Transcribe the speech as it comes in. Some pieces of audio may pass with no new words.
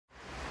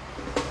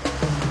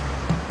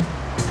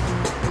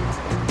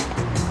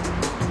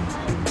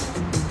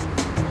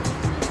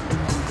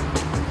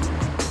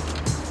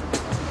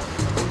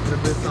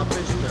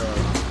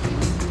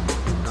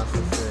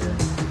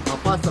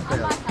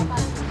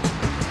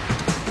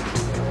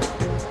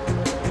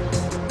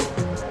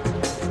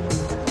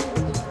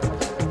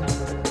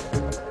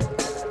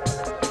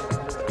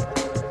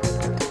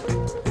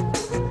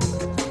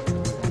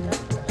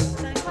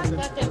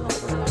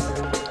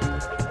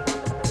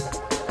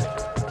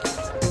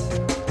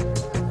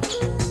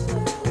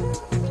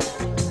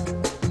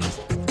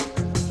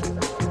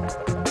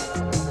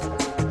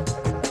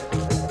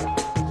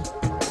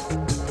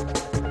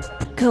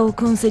Ca o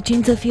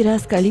consecință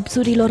firească a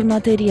lipsurilor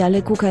materiale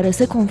cu care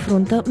se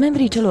confruntă,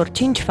 membrii celor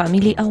 5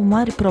 familii au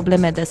mari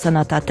probleme de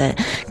sănătate.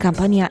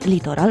 Campania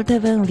Litoral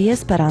TV, învie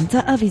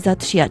speranța a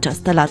vizat și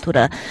această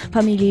latură.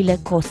 Familiile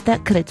Costea,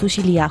 Crețu și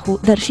Liahu,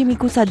 dar și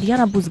micuța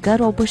Diana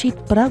Buzgaru au pășit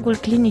pragul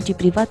clinicii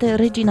private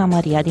Regina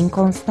Maria din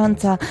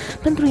Constanța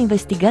pentru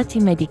investigații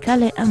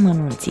medicale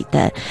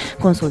amănunțite.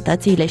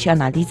 Consultațiile și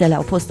analizele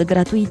au fost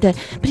gratuite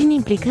prin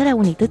implicarea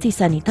unității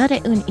sanitare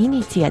în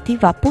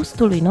inițiativa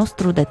postului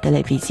nostru de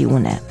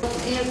televiziune.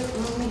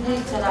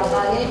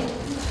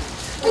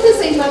 Haideți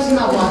să intrați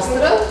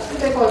dumneavoastră,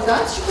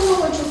 recoltați și cum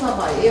vă duceți la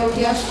baie. E ok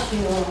așa?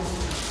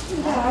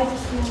 Da,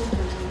 haideți să...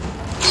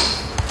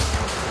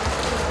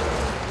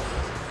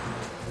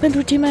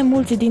 Pentru cei mai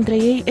mulți dintre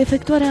ei,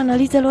 efectuarea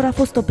analizelor a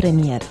fost o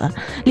premieră.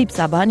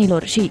 Lipsa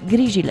banilor și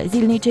grijile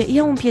zilnice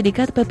i-au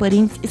împiedicat pe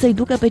părinți să-i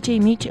ducă pe cei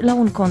mici la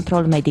un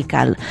control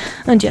medical.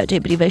 În ceea ce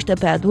privește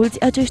pe adulți,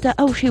 aceștia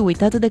au și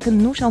uitat de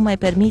când nu și-au mai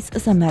permis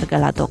să meargă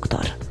la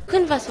doctor.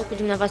 Când v-ați făcut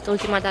dumneavoastră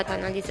ultima dată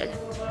analizele?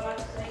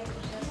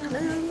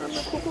 Am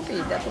făcut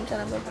copiii, de atunci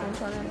am făcut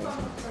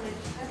analizele.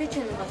 De ce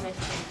nu v-ați mai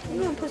făcut?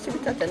 Nu am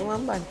posibilitate, nu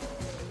am bani.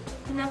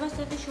 Dumneavoastră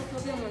aveți și o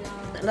problemă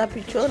la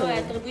piciorul.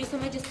 A trebuit să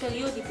mergeți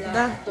periodic la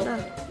doctor. Da.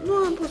 Nu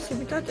am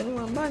posibilitate, nu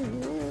am bani,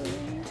 nu...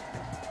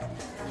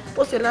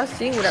 Pot să-i las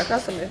singur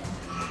acasă.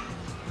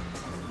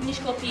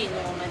 Nici copiii nu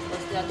au mai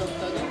fost la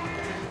doctor, nu?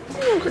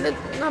 Nu, că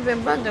nu avem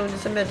bani de unde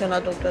să mergem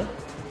la doctor.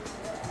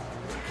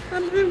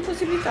 Am primit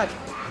posibilitate.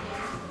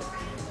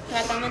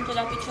 Tratamentul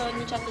la picior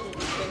nici atât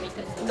nu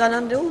permite. Dar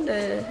n-am de unde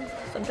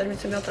să-mi permit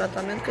să-mi iau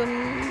tratament, că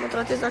mă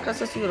tratez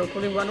acasă sigură, cu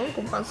libanul,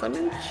 cu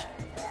pansament și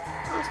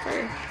asta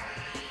e.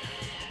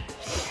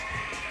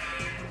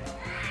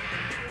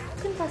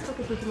 Când v-ați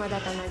făcut ultima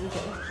dată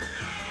analizele?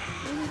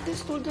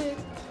 Destul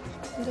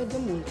de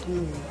mult,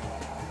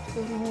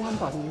 nu am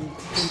bani, nu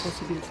am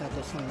posibilitate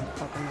să-mi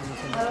fac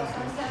analizele toate.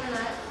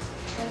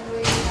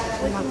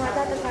 Ultima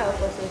dată care au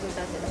fost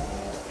rezultatele?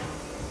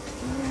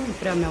 Nu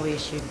prea mi-au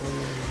ieșit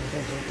bune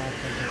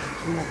rezultatele.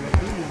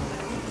 Hemoglobina,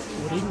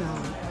 urina.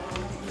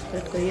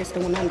 Cred că este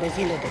un an de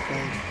zile de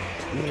când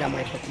nu le-am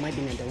mai făcut, mai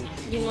bine de un.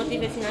 Din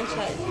motive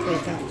financiare? Păi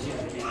da,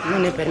 nu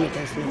ne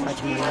permitem să ne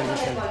facem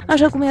analizele.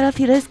 Așa cum era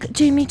firesc,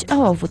 cei mici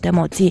au avut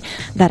emoții,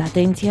 dar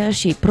atenția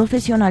și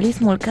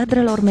profesionalismul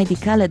cadrelor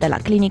medicale de la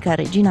clinica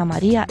Regina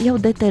Maria i-au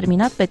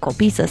determinat pe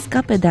copii să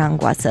scape de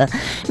angoasă.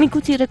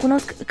 Micuții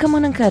recunosc că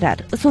mănâncă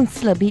rar, sunt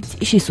slăbiți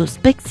și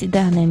suspecți de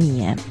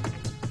anemie.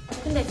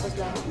 Când ai fost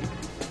la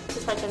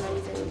să-ți faci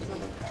analizele ultima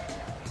dată?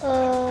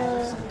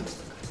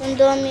 În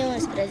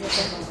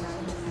 2011.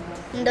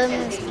 În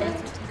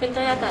 2011. Când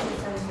te-ai atat?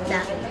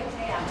 Da.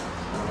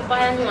 După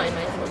aia nu ai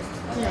mai fost?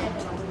 Nu.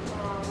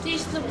 Tu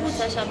ești slăbuț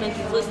așa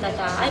pentru vârsta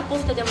ta. Ai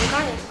poftă de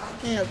mâncare?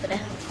 Nu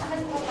prea.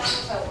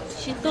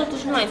 Și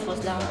totuși nu ai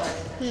fost la...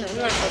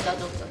 Nu ai fost la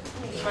doctor?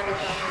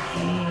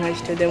 Mai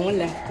știu de mult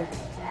le-am făcut.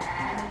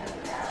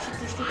 Și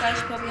tu știu că ai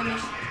și probleme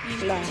și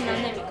ești puțin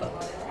anemică.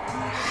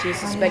 Și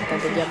suspectă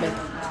de diabet.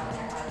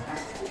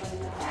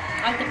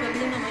 Alte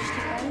probleme mai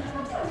știi care?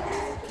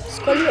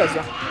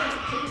 Scolioză.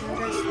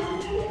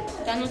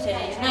 Dar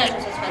n-ai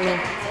ajuns să-ți faci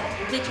analize.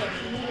 De ce?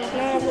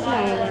 Nu am avut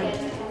bani.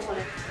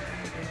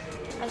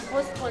 Ai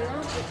fost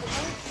bolnav de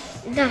ceva?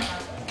 Da.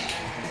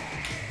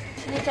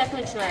 Și nici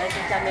atunci nu ai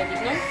ajuns la medic,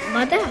 nu?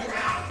 Ba da.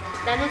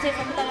 Dar nu ți-ai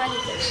făcut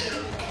analizele?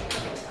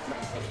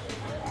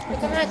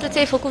 Tu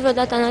ți-ai făcut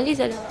vreodată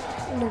analizele?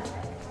 Nu.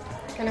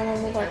 Că n-am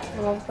avut bani.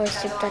 Am avut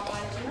posibilitate.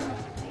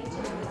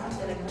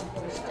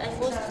 Ai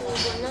fost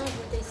bolnav,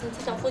 te-ai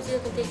simțit, au fost zile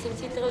când te-ai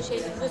simțit rău și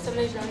ai vrut să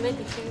mergi la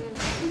medic și nu...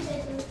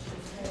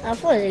 Au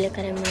fost zile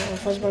care am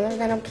fost bolnav,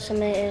 dar n-am putut să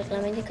merg la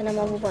medic că n-am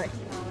avut bani.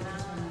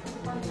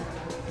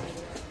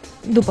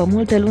 După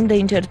multe luni de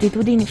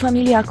incertitudini,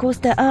 familia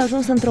Costea a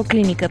ajuns într-o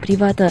clinică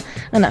privată.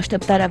 În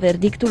așteptarea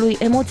verdictului,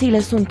 emoțiile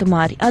sunt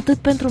mari, atât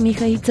pentru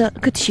Mihăiță,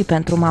 cât și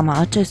pentru mama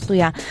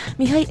acestuia.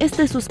 Mihai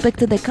este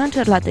suspect de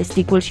cancer la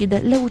testicul și de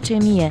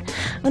leucemie.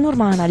 În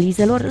urma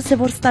analizelor se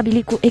vor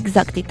stabili cu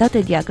exactitate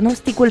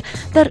diagnosticul,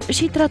 dar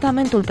și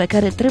tratamentul pe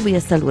care trebuie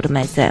să-l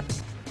urmeze.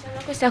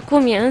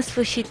 Acum e în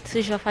sfârșit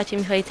își va face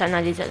Mihăița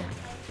analizele.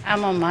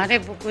 Am o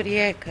mare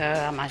bucurie că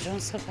am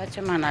ajuns să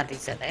facem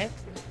analizele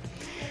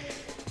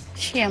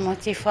și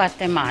emoții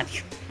foarte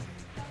mari.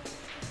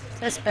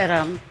 Să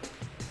sperăm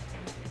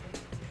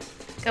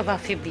că va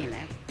fi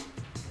bine.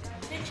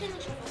 De ce nu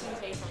și-a făcut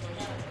Mihăița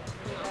analizele?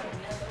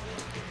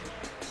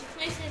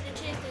 Și spune de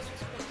ce este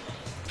suspect?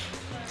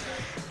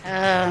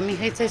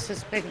 Mihăița e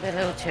suspect de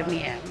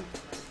leucemie.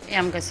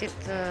 I-am găsit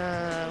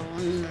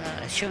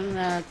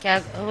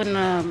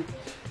un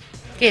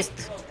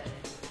chist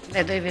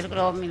de 2,8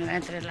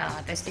 mm la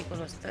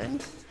testiculul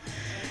stâng.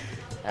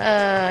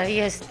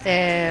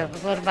 Este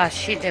vorba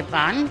și de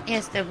bani,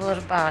 este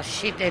vorba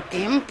și de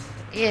timp,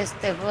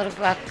 este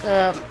vorba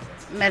că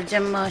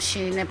mergem și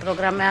ne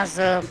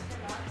programează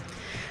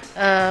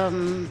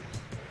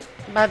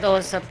ba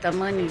 2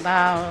 săptămâni,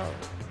 ba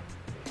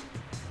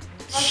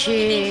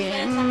și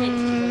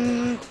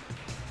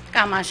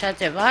cam așa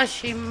ceva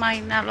și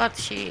mai ne-a luat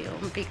și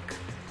un pic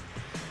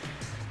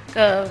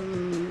că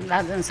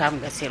la dânsa am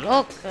găsit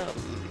loc, că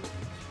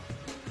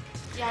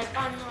Iar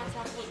bani nu ați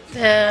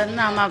avut.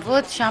 n-am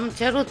avut și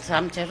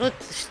am cerut,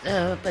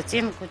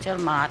 pățind cu cel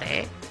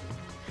mare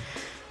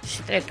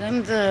și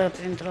trecând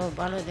printr-o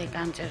boală de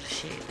cancer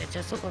și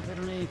decesul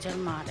copilului cel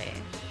mare.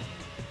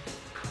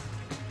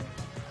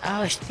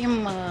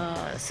 Știm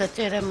să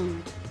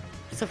cerem,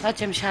 să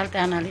facem și alte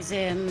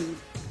analize,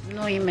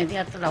 nu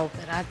imediat la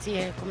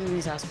operație, cum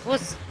mi s-a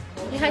spus.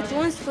 Mihai, tu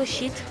în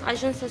sfârșit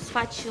ajungi să-ți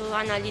faci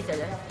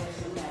analizele.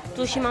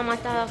 Tu și mama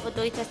ta vă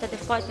doriți asta de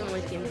foarte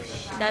mult timp,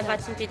 dar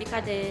v-ați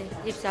împiedicat de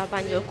lipsa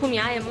banilor. Cum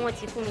e?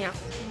 Emoții? Cum e?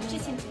 Ce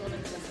simți în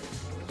momentul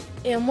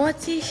ăsta?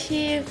 Emoții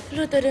și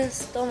fluturi în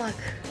stomac.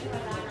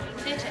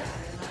 De ce?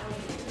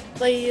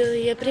 Păi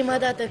e prima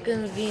dată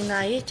când vin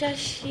aici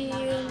și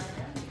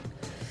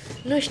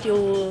nu știu,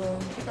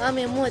 am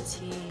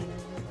emoții.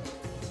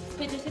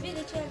 Spre deosebire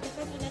de celelalte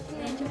cazuri, la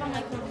tine e ceva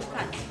mai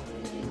complicat.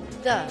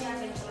 Da.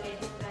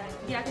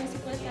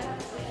 Diagnosticul ăsta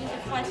depinde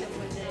foarte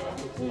mult de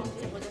cum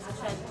se pot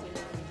desfășura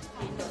lucrurile în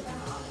viitor.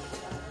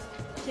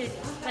 Ce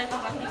zici? Sper că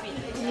va fi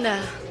bine. Da.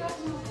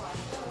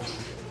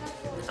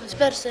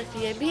 Sper să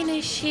fie bine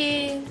și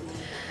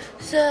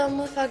să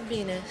mă fac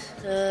bine,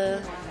 să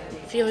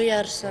fiu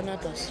iar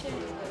sănătos.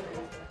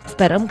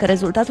 Sperăm că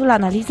rezultatul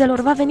analizelor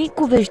va veni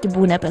cu vești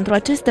bune pentru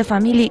aceste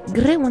familii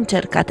greu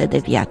încercate de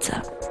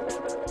viață.